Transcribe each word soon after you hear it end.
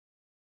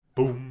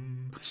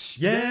Boom.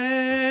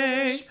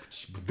 Yay!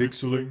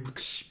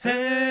 VikzeLink.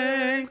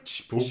 Hey!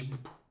 Boom.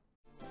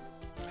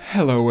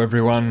 Hello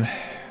everyone,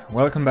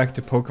 welcome back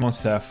to Pokémon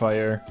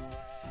Sapphire.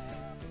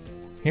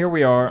 Here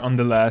we are on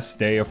the last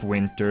day of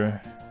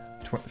winter,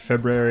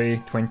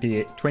 February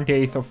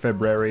 28th of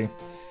February.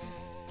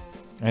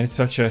 And it's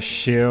such a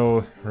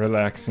chill,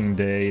 relaxing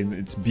day.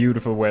 It's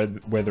beautiful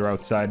weather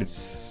outside. It's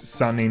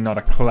sunny, not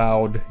a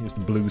cloud,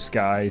 just blue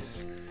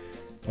skies.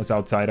 I was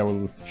outside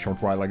a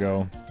short while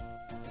ago.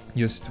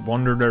 Just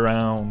wandered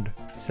around,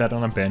 sat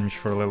on a bench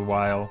for a little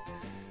while.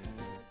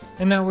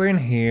 And now we're in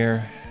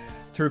here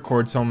to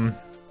record some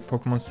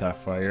Pokémon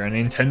Sapphire and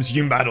intense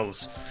gym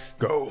battles.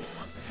 Go!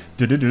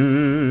 Yeah,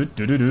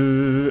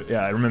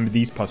 I remember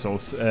these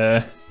puzzles.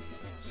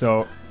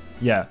 So,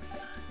 yeah.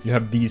 You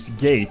have these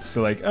gates,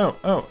 so like,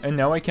 oh, and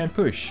now I can't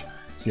push.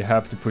 So you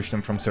have to push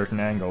them from certain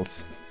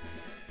angles.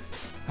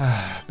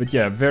 But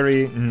yeah,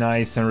 very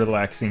nice and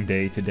relaxing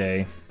day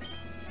today.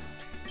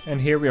 And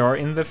here we are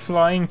in the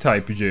flying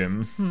type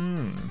gym.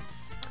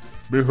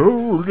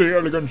 Behold the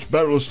elegant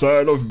battle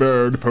style of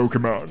bird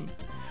Pokemon.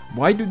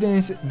 Why do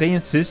they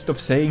insist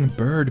of saying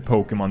bird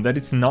Pokemon?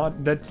 That's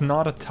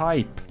not a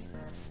type.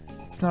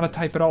 It's not a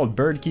type at all.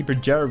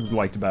 Birdkeeper Jared would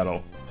like to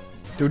battle.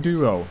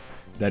 Doduo.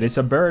 That is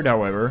a bird,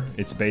 however.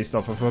 It's based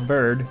off of a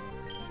bird.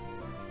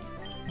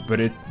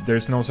 But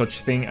there's no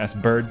such thing as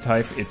bird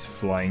type, it's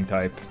flying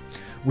type.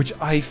 Which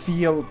I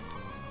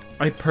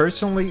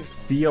personally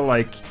feel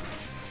like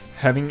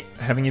having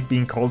it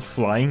being called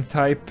flying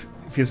type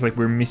feels like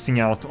we're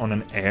missing out on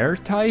an air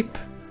type.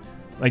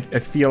 Like, I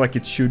feel like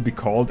it should be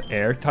called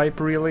air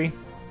type, really.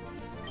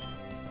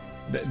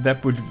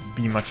 That would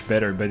be much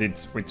better, but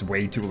it's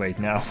way too late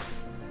now.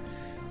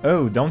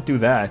 Oh, don't do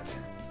that.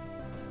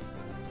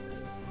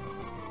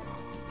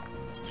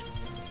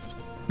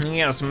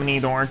 Yes,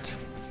 Mini-Dort.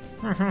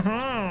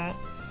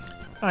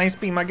 Ice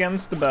beam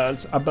against the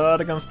birds. A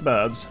bird against the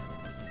birds.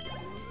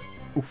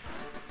 Oof.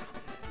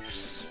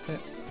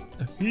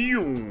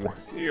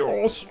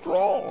 You're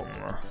strong.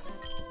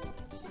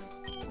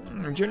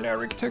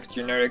 Generic text,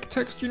 generic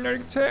text,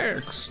 generic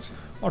text.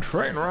 A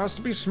trainer has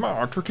to be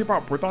smart to keep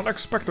up with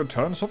unexpected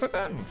turns of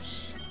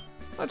events.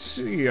 Let's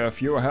see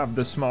if you have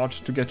the smarts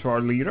to get to our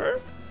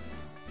leader.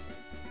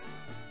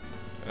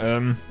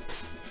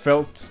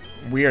 Felt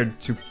weird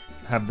to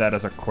have that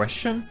as a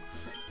question.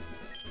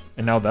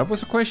 And now that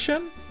was a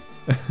question?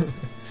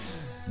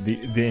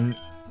 the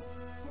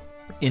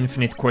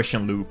infinite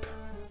question loop.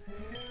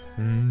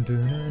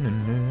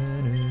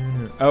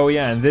 Oh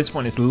yeah, and this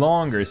one is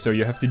longer, so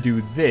you have to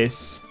do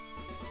this.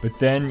 But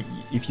then,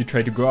 if you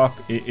try to go up,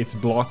 it's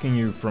blocking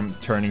you from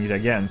turning it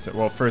again. So,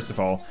 well, first of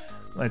all,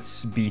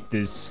 let's beat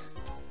this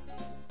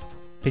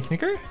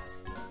Picnicker?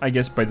 I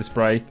guess by the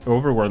sprite,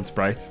 overworld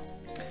sprite.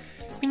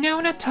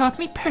 Winona taught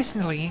me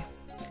personally.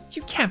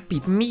 You can't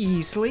beat me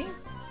easily.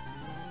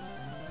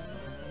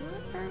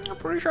 I'm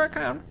pretty sure I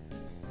can.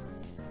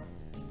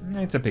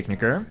 It's a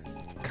Picnicker.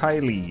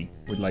 Kylie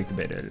would like to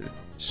battle.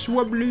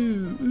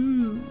 Swablu,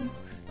 ooh,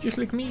 just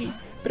like me.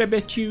 But I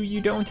bet you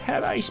don't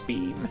have Ice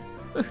Beam.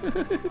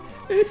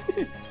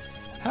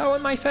 How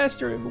am I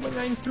faster when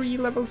I'm 3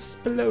 levels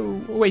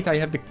below? Wait, I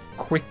have the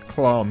Quick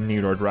Claw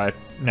Needlord right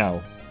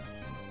now.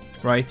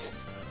 Right?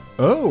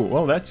 Oh,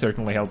 well that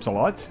certainly helps a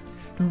lot.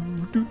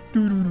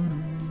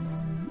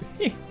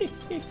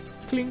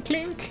 Clink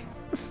clink.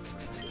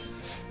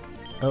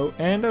 Oh,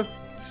 and a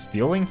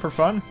stealing for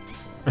fun.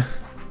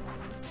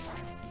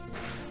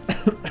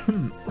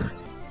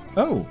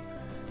 Oh,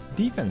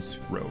 defense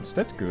rose,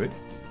 that's good.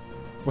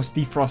 Was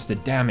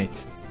defrosted, damn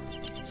it.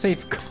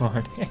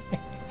 Safeguard.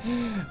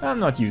 I'm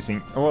not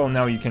using... Well,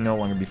 now you can no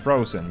longer be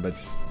frozen, but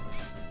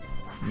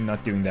I'm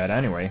not doing that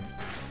anyway.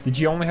 Did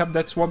she only have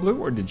that Swablu,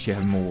 or did she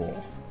have more?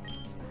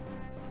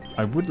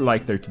 I would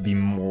like there to be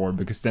more,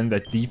 because then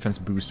that defense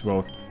boost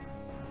will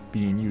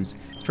be in use.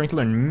 Trying to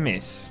learn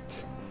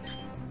Mist.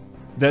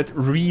 That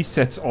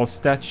resets all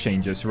stat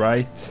changes,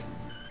 right?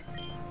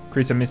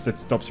 Creates a mist that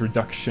stops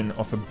reduction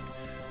of a...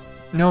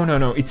 No,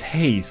 it's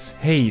Haze.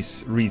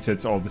 Haze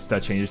resets all the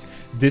stat changes.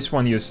 This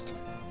one just...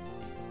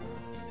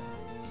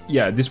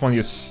 Yeah, this one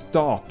just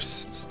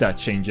stops stat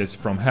changes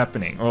from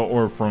happening,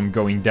 or from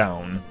going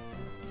down.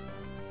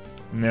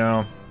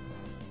 No.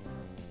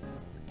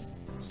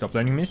 Stop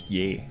learning Mist?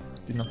 Yeah.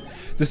 Did not.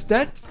 Does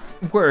that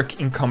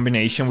work in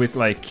combination with,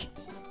 like,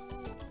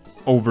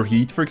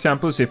 Overheat, for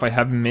example? So if I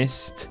have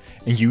Mist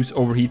and use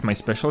Overheat, my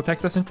special attack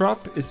doesn't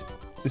drop? Is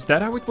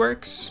that how it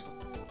works?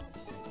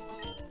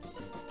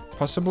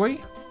 Possibly?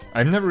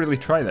 I've never really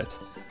tried that.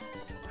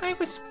 I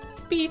was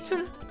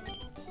beaten.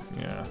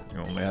 Yeah,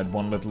 you only had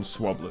one little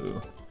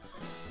Swablu.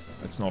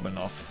 That's not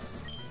enough.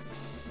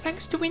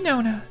 Thanks to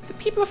Winona, the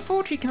people of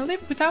Fortree can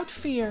live without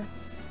fear.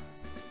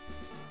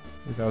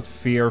 Without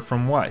fear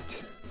from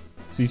what?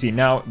 So you see,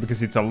 now,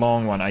 because it's a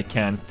long one, I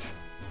can't...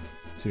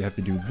 So you have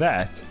to do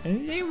that,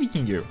 and then we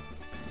can go.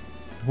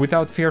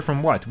 Without fear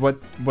from what?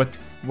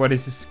 What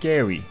is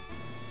scary?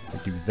 You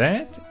do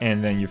that,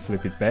 and then you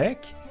flip it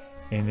back,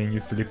 and then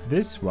you flip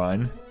this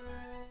one,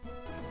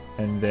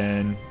 and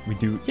then we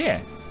do,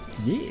 yeah,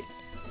 Yeah.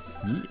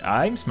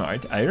 I'm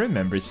smart. I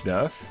remember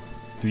stuff.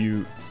 Do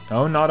you...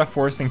 Oh, not a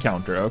forced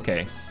encounter.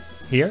 Okay.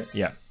 Here?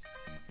 Yeah.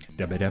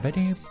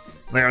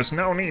 There's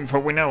no need for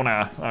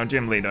Winona, our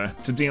gym leader,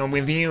 to deal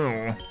with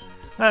you.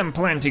 I'm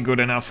plenty good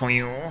enough for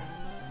you.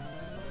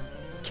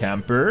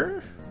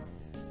 Camper?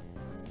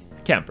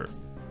 Camper.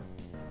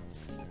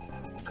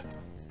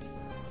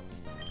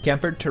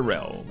 Camper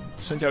Terrell.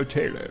 Santiago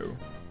Taylor.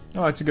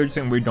 Oh, it's a good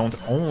thing we don't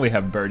only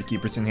have bird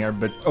keepers in here,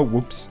 but... Oh,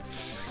 whoops.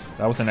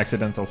 That was an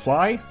accidental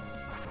fly.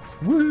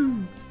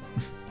 Woo!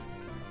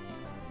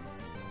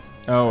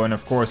 Oh, and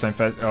of course I'm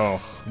fast...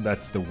 Oh,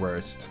 that's the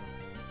worst.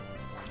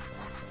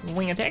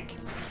 Wing attack.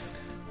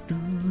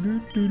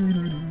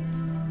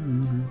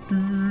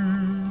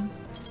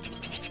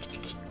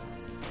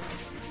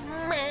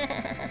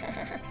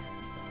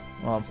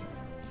 Well,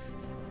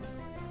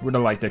 would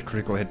have liked that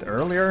critical hit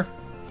earlier.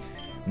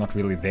 Not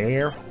really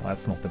there.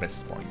 That's not the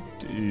best point.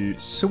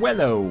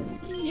 Swallow.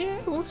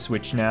 Yeah, we'll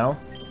switch now.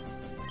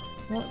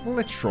 We'll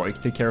let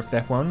Shrike take care of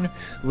that one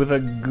with a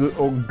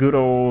good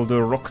old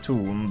Rock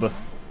Tomb.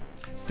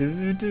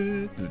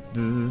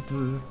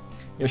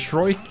 Yeah,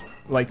 Shrike,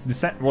 like the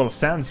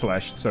Sand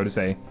Slash, so to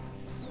say,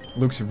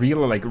 looks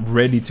really like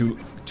ready to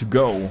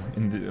go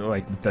in the,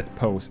 like that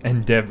pose.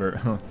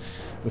 Endeavor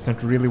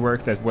doesn't really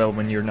work that well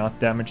when you're not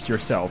damaged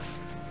yourself.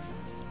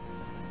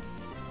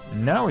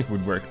 Now it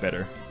would work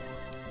better.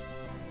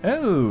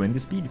 Oh, and the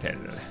speed fell.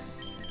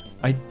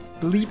 I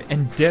believe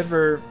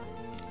Endeavor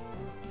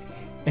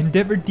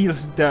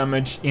deals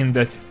damage in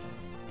that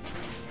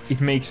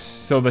it makes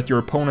so that your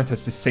opponent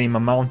has the same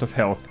amount of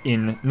health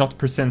in, not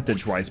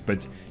percentage-wise,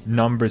 but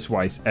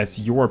numbers-wise as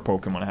your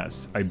Pokemon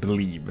has, I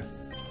believe.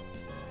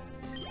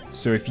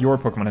 So if your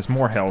Pokemon has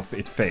more health,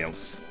 it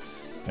fails.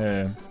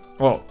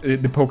 Well, the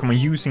Pokemon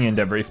using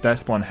Endeavor, if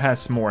that one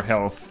has more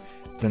health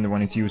than the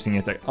one it's using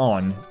it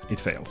on, it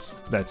fails.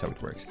 That's how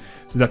it works.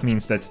 So that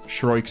means that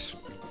Shrike's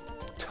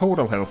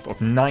total health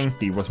of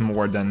 90 was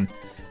more than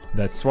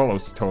that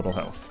Swallow's total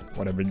health.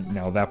 Whatever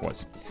now that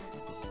was.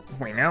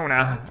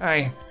 Winona,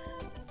 I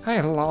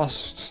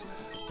lost.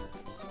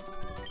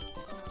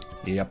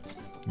 Yep,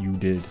 you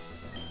did.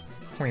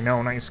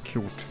 Winona is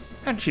cute.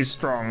 And she's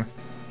strong.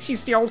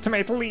 She's the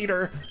ultimate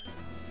leader.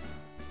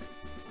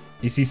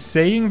 Is he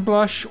saying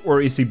blush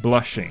or is he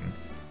blushing?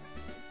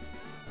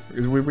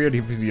 It would be weird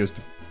if he just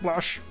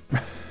blush.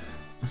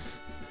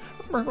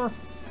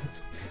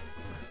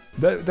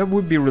 That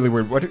would be really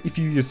weird. What if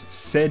you just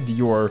said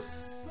your,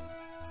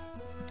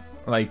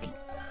 like,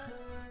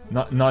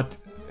 not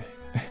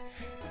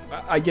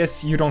I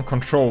guess you don't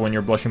control when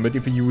you're blushing, but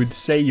if you would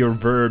say your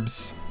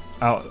verbs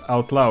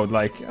out loud,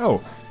 like,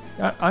 oh,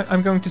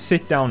 I'm going to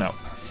sit down now.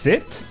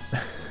 Sit?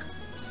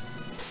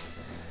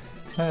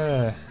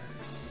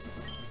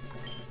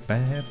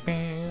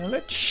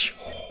 Let's...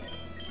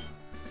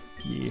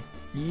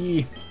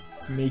 Yeah.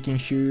 Making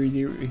sure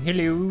you...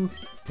 Hello,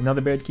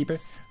 another bird keeper.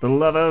 The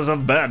lovers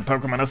of bad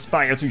Pokemon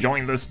aspire to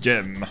join this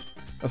gym.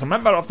 As a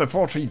member of the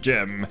 4-Tree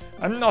Gym,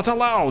 I'm not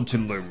allowed to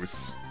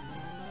lose.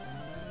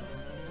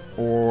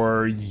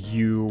 Or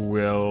you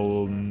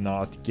will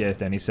not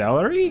get any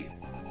salary?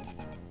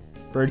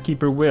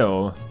 Birdkeeper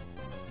Will.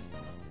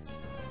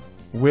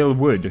 Will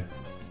Wood.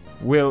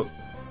 Will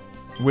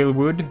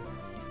Wood?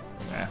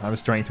 I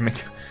was trying to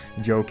make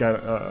a joke out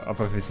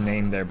of his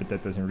name there, but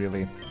that didn't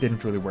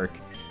really work.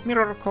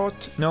 Mirror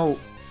Coat. No.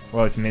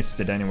 Well, it missed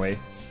it anyway.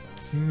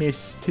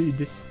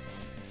 Misted.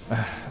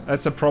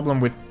 That's a problem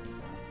with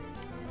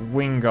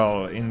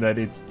Wingull in that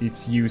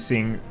it's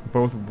using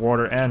both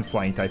water and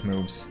flying type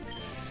moves.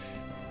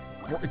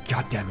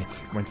 God damn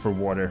it, went for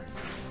water.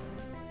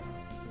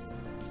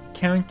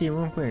 County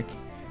won't work.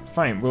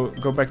 Fine, we'll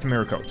go back to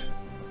Mirror Coat.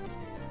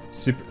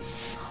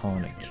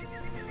 Supersonic.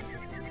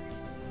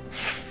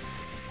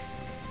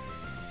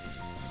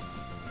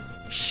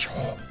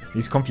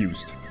 He's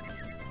confused.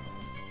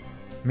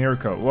 Mirror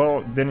Coat.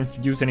 Well,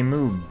 didn't use any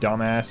move,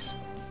 dumbass.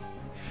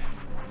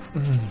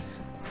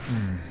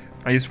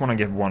 I just want to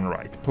get one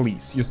right.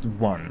 Please, just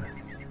one.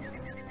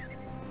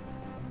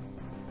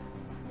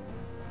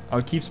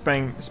 I'll keep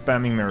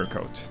spamming Mirror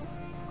Coat.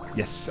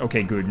 Yes,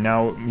 okay, good.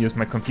 Now, just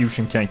my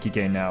confusion can't kick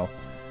in now.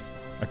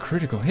 A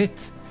critical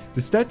hit.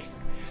 Does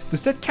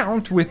that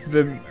count with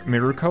the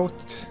Mirror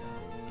Coat?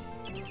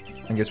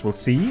 I guess we'll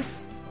see.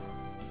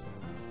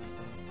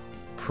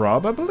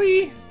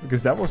 Probably?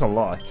 Because that was a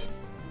lot.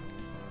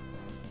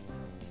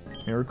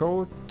 Mirror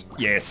Coat?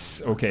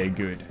 Yes, okay,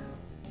 good.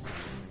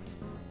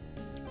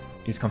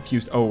 He's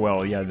confused. Oh,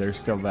 well, yeah, there's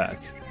still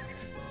that.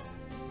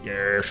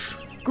 Yes,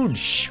 good.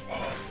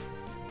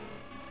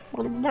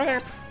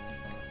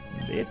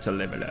 It's a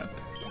level up.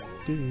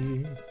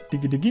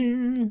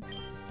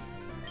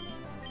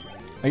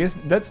 I guess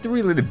that's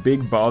really the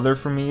big bother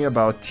for me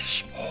about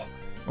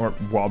or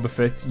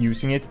Wobbuffet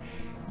using it.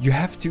 You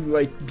have to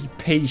like be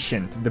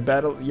patient. The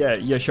battle,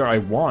 yeah, sure, I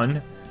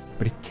won,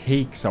 but it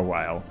takes a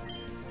while.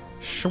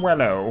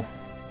 Swallow.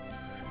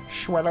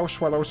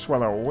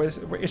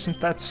 Isn't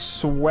that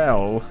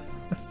swell?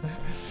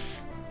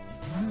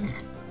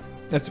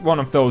 That's one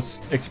of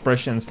those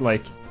expressions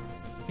like,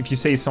 if you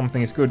say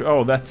something is good,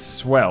 oh, that's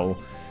swell.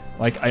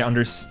 Like, I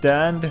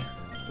understand,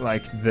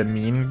 like, the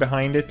meaning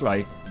behind it,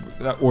 like,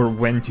 or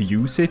when to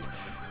use it.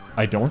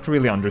 I don't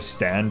really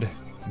understand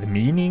the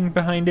meaning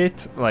behind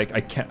it. Like,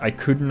 I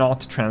could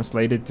not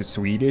translate it to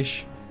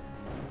Swedish.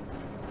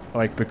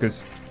 Like,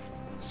 because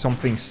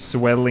something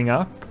swelling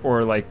up,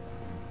 or like,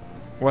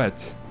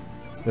 what?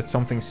 That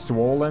something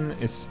swollen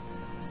is...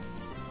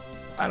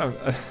 I don't...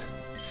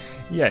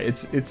 yeah,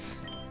 it's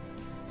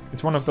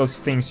one of those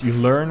things you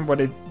learn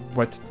what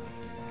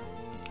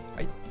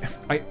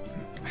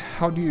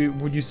how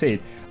would you say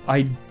it?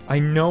 I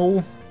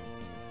know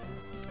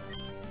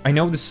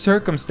the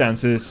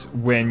circumstances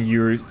when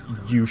you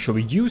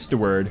usually use the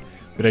word,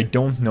 but I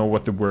don't know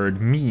what the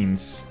word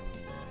means.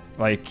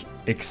 Like,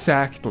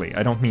 exactly.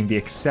 I don't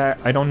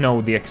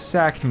know the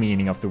exact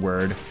meaning of the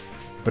word,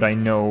 but I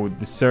know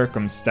the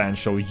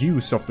circumstantial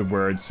use of the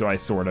word, so I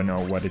sort of know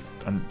what it...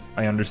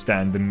 I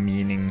understand the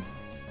meaning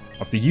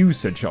of the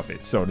usage of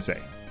it, so to say.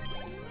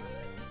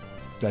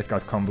 That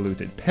got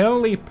convoluted.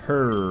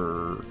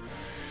 Pelipper.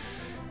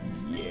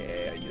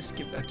 Yeah, just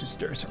give that to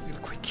Sturson real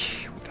quick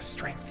with the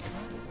strength.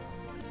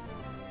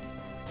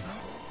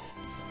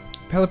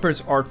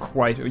 Pelippers are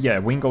quite... yeah,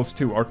 Wingles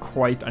too are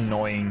quite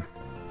annoying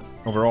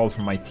overall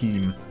for my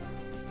team.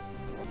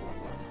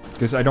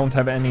 Because I don't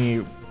have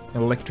any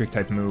electric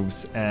type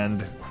moves,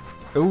 and...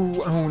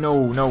 oh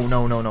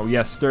no.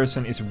 Yes,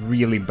 Sturson is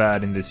really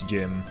bad in this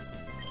gym.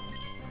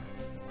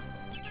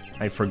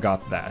 I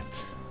forgot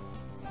that.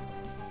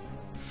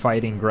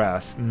 Fighting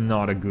grass,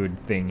 not a good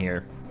thing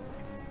here.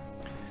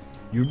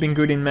 You've been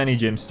good in many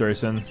gyms,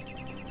 Sturson.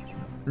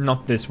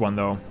 Not this one,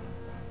 though.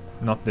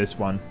 Not this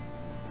one.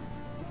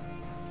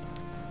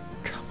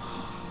 Come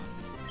on.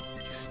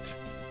 Just...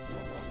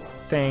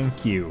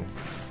 thank you.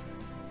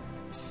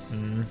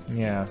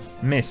 Yeah.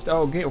 Missed.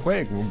 Oh,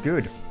 well,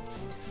 good.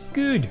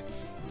 Good.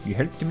 You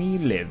helped me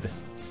live.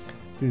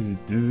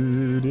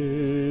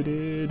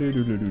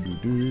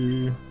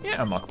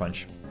 Yeah, Mach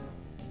Punch.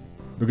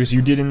 Because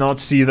you did not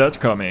see that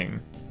coming.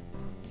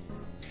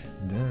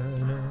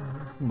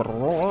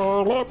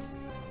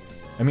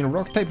 I mean,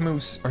 rock-type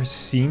moves are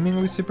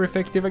seemingly super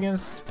effective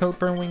against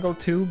Pelipper and Wingull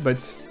too,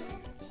 but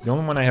the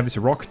only one I have is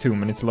Rock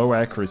Tomb, and it's low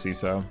accuracy,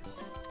 so...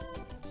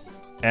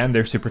 and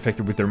they're super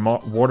effective with their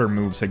water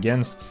moves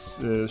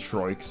against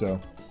Shroik, so...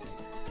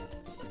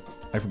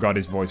 I forgot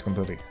his voice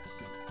completely.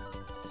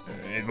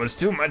 It was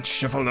too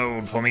much of a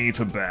load for me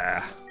to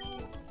bear.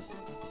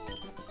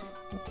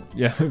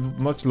 Yeah,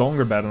 much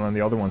longer battle than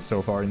the other ones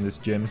so far in this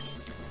gym.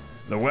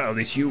 The world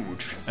is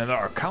huge, and there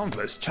are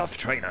countless tough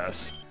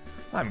trainers.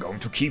 I'm going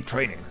to keep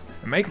training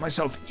and make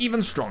myself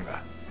even stronger.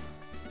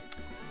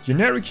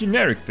 Generic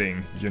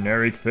thing.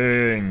 Generic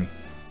thing.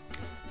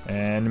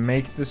 And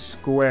make the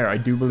square. I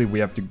do believe we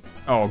have to...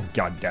 oh,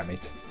 god damn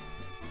it.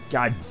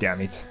 God damn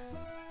it.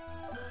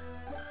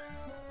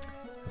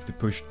 Have to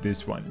push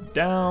this one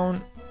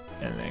down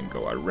and then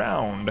go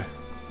around.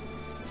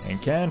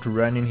 And can't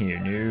run in here.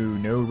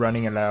 No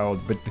running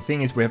allowed. But the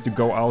thing is, we have to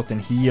go out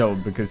and heal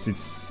because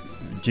it's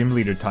gym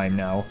leader time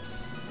now.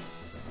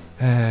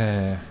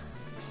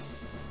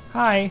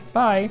 Hi,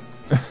 bye.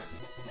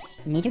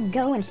 Need to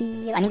go and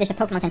heal. I mean, there's a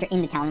Pokemon Center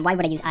in the town. Why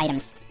would I use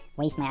items?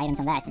 Waste my items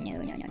on that?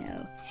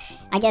 No.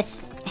 I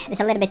guess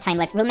there's a little bit of time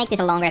left. We'll make this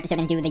a longer episode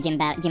and do the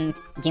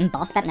gym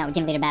boss battle? No,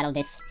 gym leader battle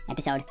this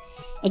episode.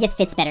 It just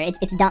fits better.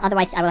 It's done.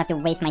 Otherwise, I will have to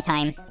waste my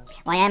time.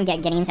 Well, I am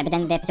getting inside, but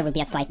then the episode will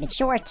be a slight bit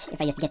short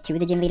if I just get to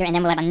the gym leader, and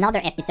then we'll have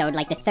another episode,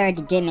 like the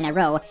third gym in a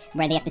row,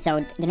 where the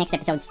next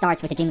episode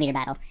starts with the gym leader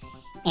battle.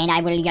 And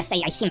I will just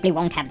say I simply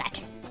won't have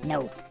that.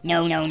 No.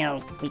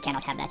 We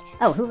cannot have that.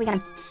 Oh, who are we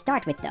gonna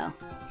start with, though?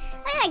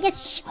 I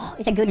guess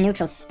it's a good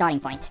neutral starting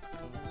point.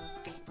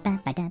 Because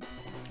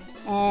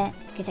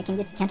I can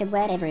just counter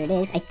whatever it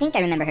is. I think I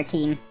remember her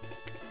team.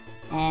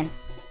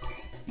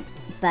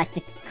 But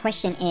the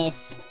question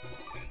is...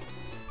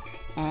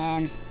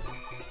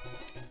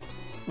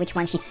 which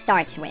one she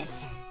starts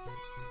with.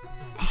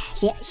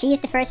 She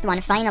is the first one,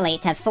 finally,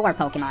 to have 4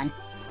 Pokemon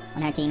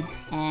on her team.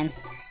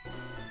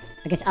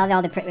 Because all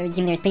the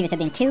gym leaders previous have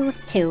been 2,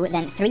 2,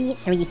 then 3,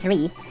 3,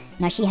 3.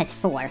 Now she has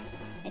 4.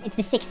 It's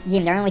the 6th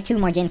gym. There are only 2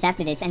 more gyms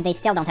after this, and they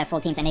still don't have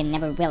full teams, and they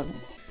never will.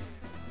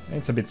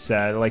 It's a bit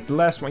sad. Like, the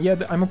last one... yeah,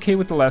 I'm okay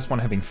with the last one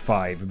having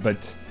 5,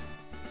 but...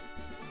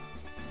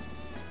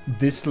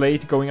 this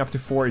late, going up to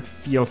 4, it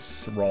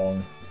feels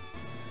wrong.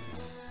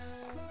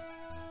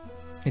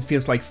 It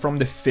feels like from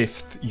the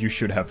 5th, you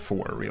should have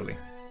 4, really.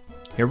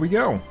 Here we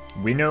go.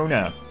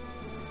 Winona.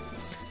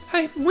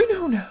 I'm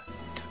Winona.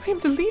 I am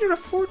the leader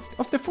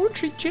of the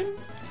 4-tree gym.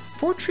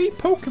 4-tree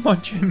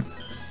Pokemon gym.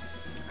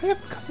 I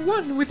have become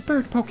one with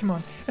bird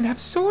Pokemon and have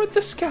soared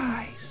the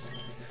skies.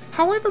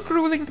 However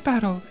grueling the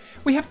battle,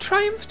 we have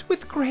triumphed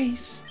with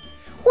grace.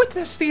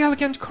 Witness the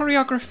elegant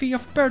choreography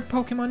of bird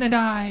Pokemon and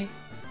I.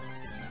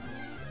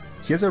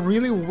 She has a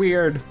really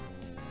weird,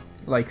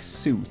 like,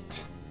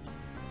 suit.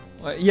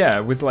 Yeah,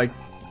 with, like,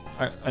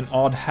 an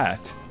odd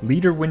hat.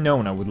 Leader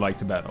Winona would like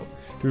to battle.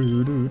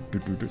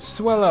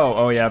 Swallow!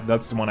 Oh yeah,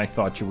 that's the one I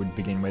thought you would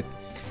begin with.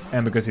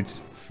 And because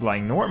it's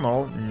flying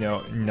normal.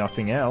 No,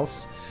 nothing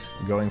else.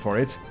 Going for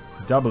it.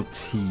 Double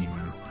team.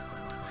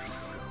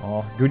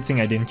 Oh, good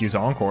thing I didn't use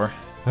Encore.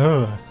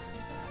 Ugh.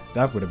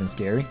 That would have been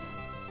scary.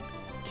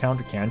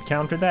 Can't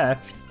counter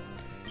that.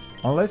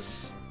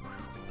 Unless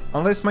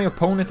my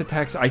opponent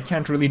attacks, I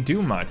can't really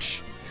do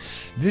much.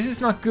 This is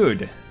not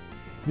good.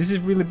 This is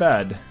really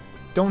bad.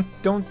 Don't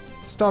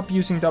stop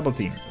using double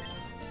team.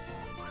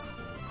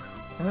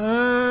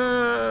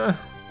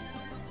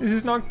 This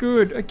is not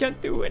good. I can't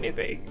do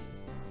anything.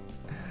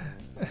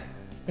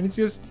 And it's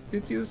just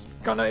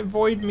gonna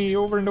avoid me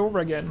over and over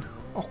again.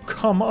 Oh,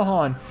 come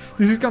on.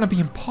 This is gonna be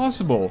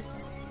impossible.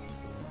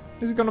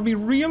 This is gonna be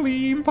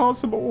really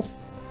impossible.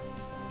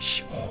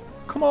 Shh, oh,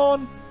 come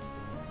on.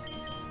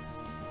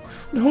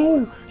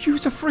 No,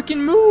 use a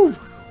freaking move.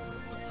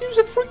 Use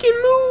a freaking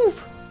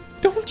move.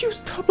 Don't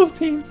use double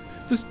team.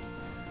 Does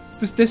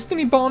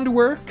Destiny Bond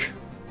work?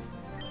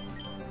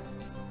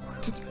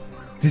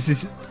 This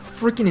is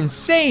freaking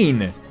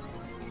insane.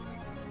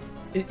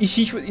 Is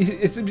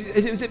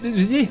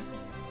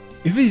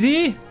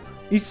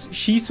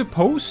she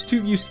supposed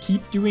to just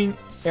keep doing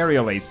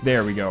aerial ace?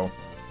 There we go.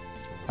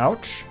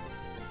 Ouch.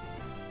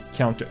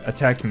 Counter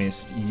attack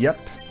missed. Yep.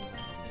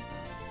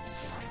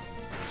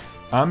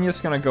 I'm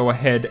just gonna go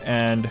ahead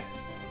and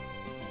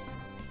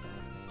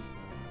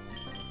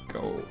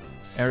go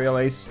aerial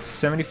ace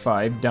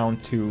 75 down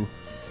to...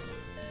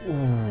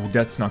 Ooh,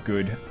 that's not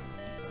good.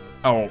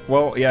 Oh,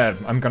 well, yeah,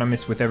 I'm gonna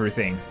miss with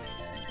everything.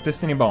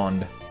 Destiny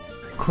Bond.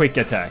 Quick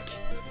attack.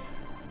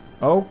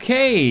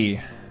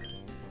 Okay.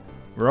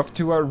 We're off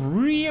to a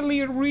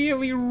really,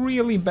 really,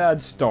 really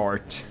bad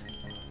start.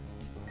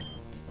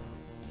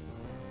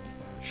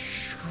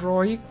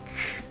 Shrike.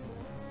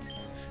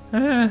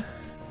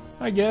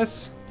 I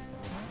guess.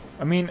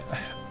 I mean,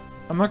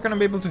 I'm not gonna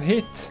be able to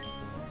hit.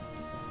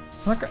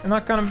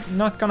 Not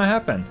gonna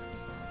happen.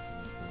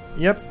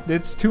 Yep,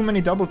 it's too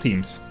many double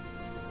teams.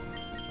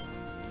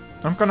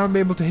 I'm gonna be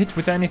able to hit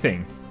with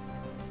anything.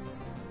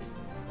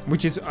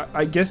 Which is,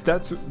 I guess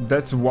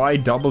that's why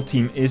double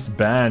team is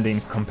banned in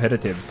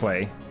competitive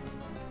play.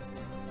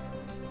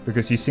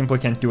 Because you simply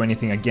can't do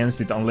anything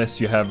against it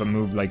unless you have a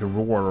move like a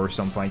roar or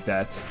something like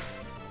that.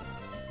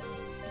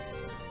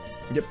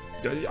 Yep,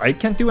 I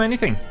can't do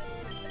anything.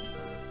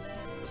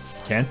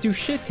 Can't do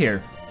shit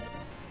here.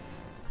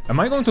 Am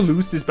I going to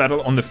lose this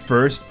battle on the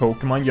first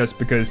Pokemon just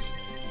because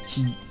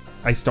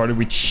I started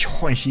with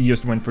Shaw and she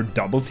just went for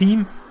double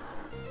team?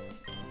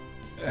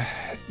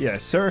 Yeah,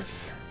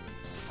 Surf.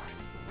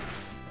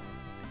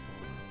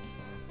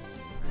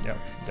 Yeah,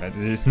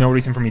 there's no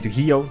reason for me to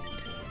heal.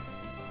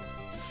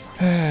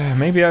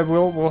 Maybe I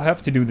will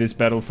have to do this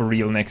battle for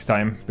real next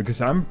time,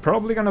 because I'm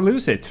probably gonna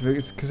lose it,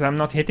 because I'm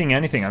not hitting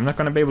anything. I'm not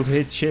gonna be able to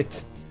hit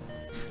shit.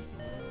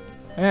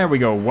 There we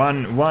go,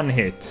 one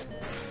hit.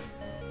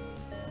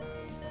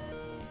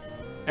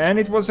 And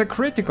it was a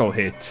critical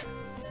hit.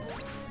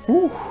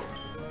 Whew.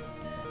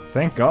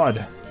 Thank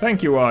God.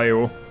 Thank you,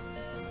 Io.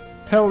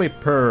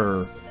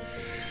 Pelipper.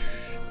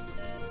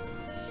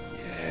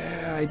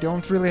 Yeah, I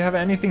don't really have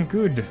anything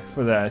good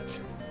for that.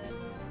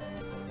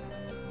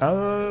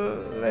 I'll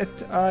let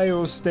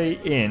Io stay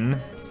in.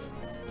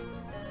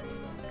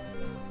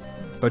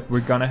 But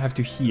we're gonna have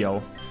to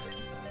heal.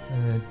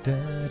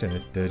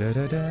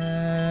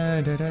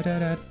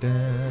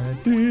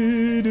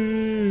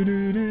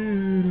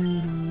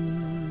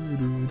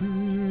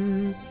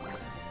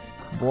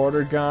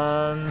 Water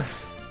gun.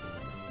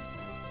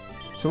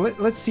 So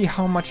let's see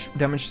how much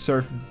damage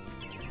Surf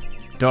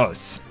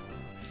does.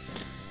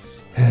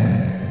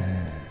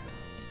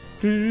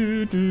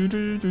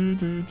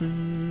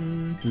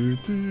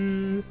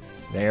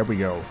 There we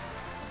go.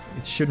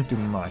 It shouldn't do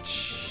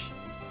much.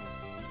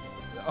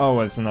 Oh,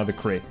 it's another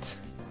crit.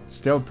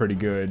 Still pretty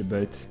good,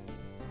 but...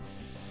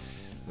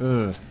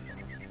 Ugh.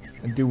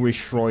 I do wish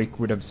Shrike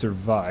would have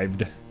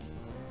survived.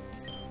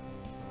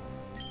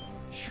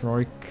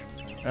 Shrike...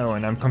 Oh,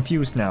 and I'm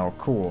confused now.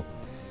 Cool.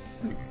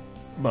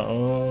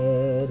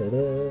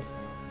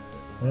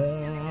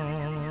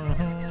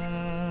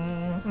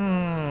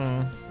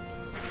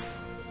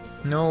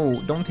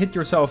 No, don't hit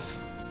yourself.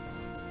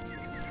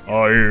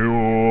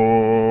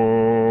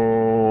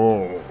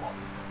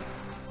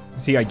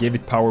 See, I gave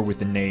it power with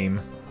the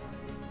name.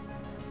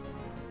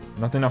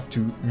 Not enough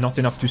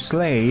to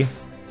slay,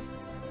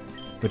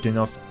 but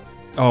enough.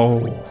 Oh,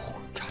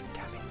 god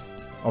damn it!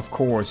 Of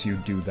course you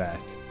do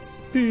that.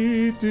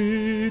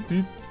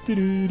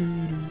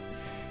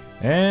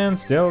 And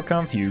still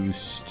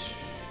confused.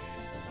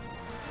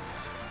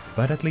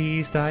 But at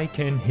least I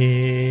can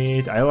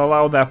hit. I'll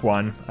allow that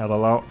one. I'll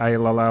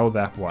allow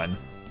that one.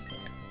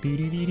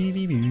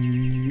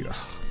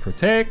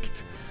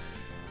 Protect.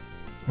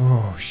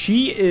 Oh,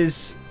 she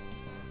is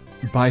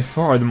by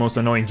far the most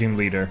annoying gym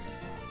leader.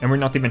 And we're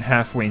not even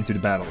halfway into the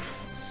battle.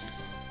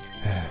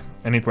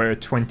 And it were a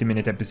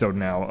 20-minute episode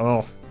now.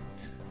 Oh,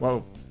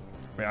 well,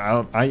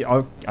 I'll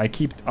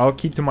keep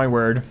to my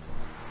word.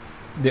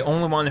 The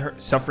only one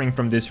suffering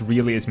from this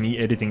really is me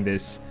editing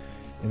this,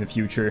 in the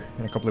future,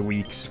 in a couple of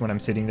weeks, when I'm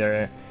sitting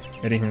there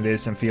editing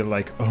this and feel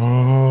like,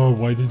 oh,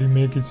 why did he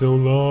make it so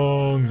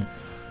long?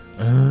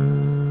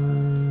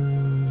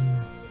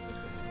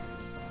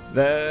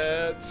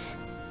 That's...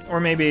 Or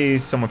maybe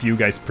some of you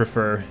guys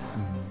prefer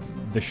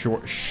the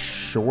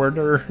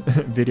shorter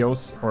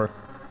videos, or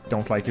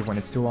don't like it when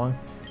it's too long.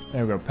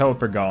 There we go,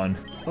 Pelipper gone.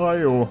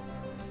 Ayo.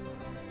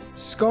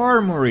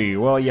 Skarmory!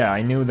 Well, yeah,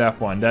 I knew that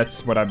one.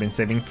 That's what I've been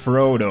saving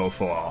Frodo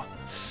for.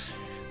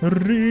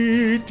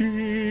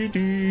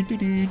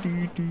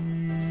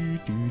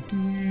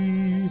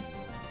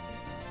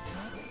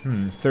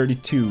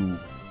 32.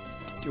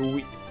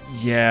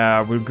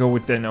 Yeah, we'll go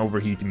with an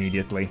overheat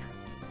immediately.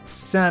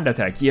 Sand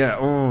attack, yeah,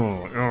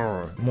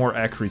 more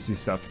accuracy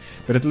stuff.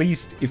 But at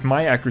least if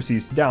my accuracy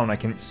is down, I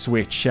can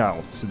switch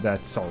out, so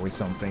that's always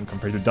something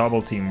compared to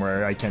double team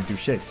where I can't do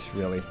shit,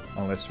 really,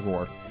 unless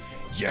roar.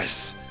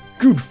 Yes!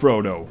 Good,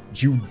 Frodo!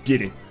 You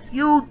did it!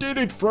 You did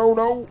it,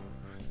 Frodo!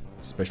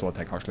 Special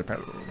attack, harsh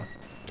repel.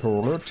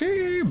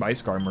 Torchic by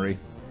Skarmory.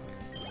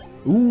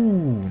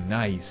 Ooh,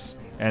 nice.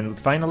 And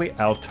finally,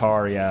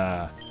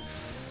 Altaria.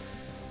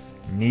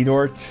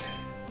 Nidort,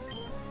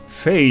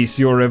 face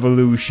your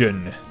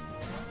evolution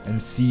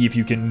and see if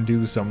you can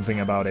do something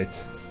about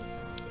it.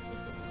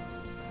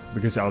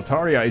 Because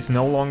Altaria is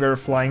no longer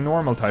flying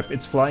normal type,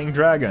 it's flying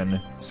dragon.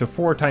 So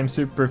 4 times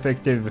super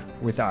effective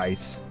with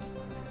ice.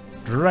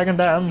 Dragon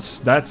Dance,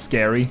 that's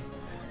scary.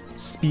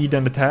 Speed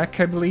and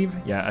attack, I believe.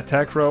 Yeah,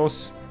 attack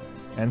rose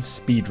and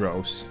speed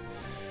rose.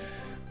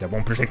 That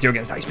won't protect you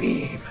against ice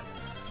beam.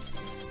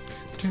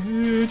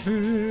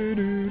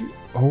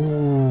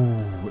 Oh,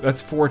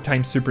 that's 4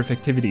 times super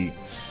effectivity.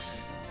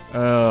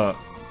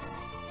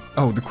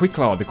 Oh, the quick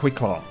claw, the quick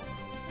claw.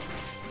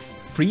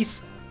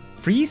 Freeze?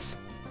 Freeze?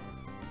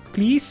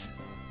 Please?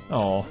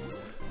 Oh.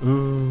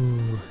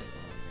 Ooh.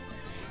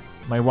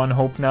 My one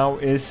hope now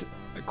is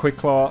quick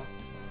claw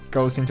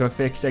goes into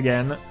effect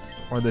again,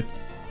 or that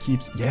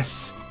keeps...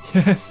 Yes!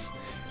 Yes!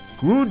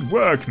 Good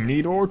work,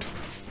 Nidort!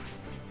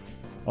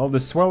 Well, the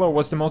swallow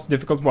was the most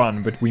difficult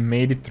one, but we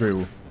made it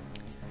through.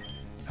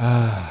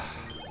 Ah.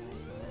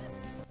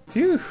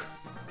 Phew.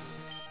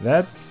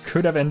 That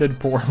could have ended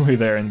poorly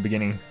there in the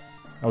beginning.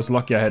 I was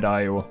lucky I had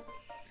Io.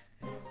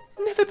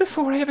 Never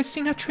before have I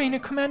seen a trainer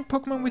command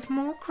Pokemon with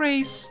more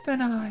grace than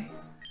I.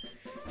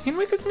 In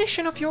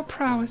recognition of your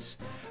prowess,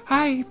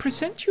 I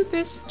present you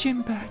this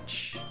gym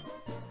badge.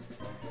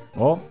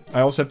 Well, I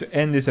also have to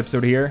end this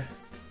episode here.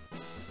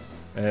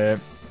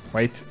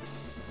 Wait.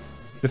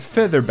 The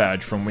feather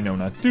badge from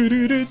Winona.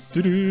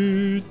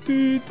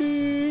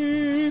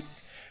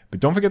 But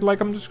don't forget to like,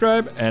 comment,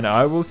 subscribe, and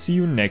I will see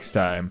you next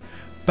time.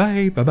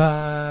 Bye, bye,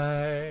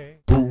 bye.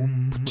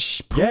 Boom,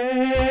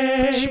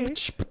 yeah.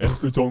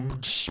 Every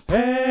song,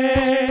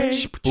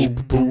 hey. Boom,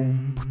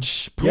 boom,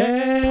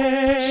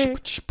 yeah.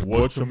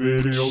 Watch some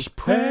videos.